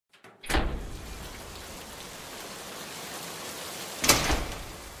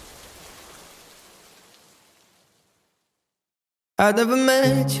I never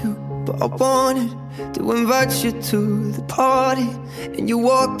met you, but I wanted to invite you to the party. And you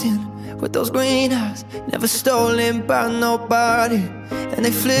walked in with those green eyes, never stolen by nobody. And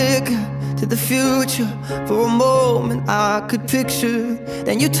they flicker to the future. For a moment I could picture.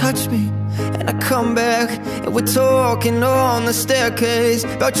 Then you touch me and I come back, and we're talking on the staircase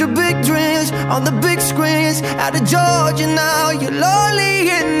about your big dreams on the big screens. Out of Georgia now, you're lonely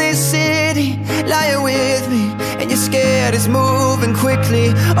in this city, lying with me, and you're scared it's moving quickly.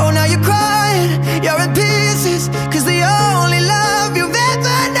 Oh, now you're crying, you're in pieces, cause the only love you've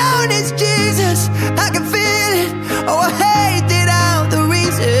ever known is Jesus. I can feel it, oh I hate it out, the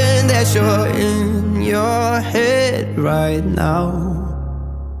reason that you're in your head right now,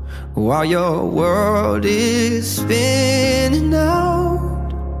 while your world is spinning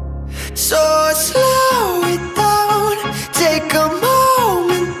out. So slow it down, take a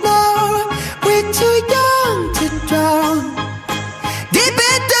moment now. We're too young to drown. Deep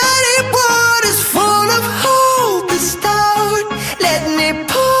and dirty waters full of hope is down. Let me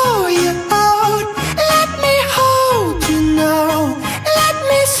pour you out, let me hold you now, let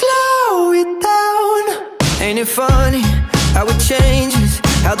me slow it down. Ain't it funny how it changes,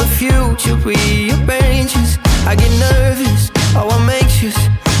 how the future rearranges?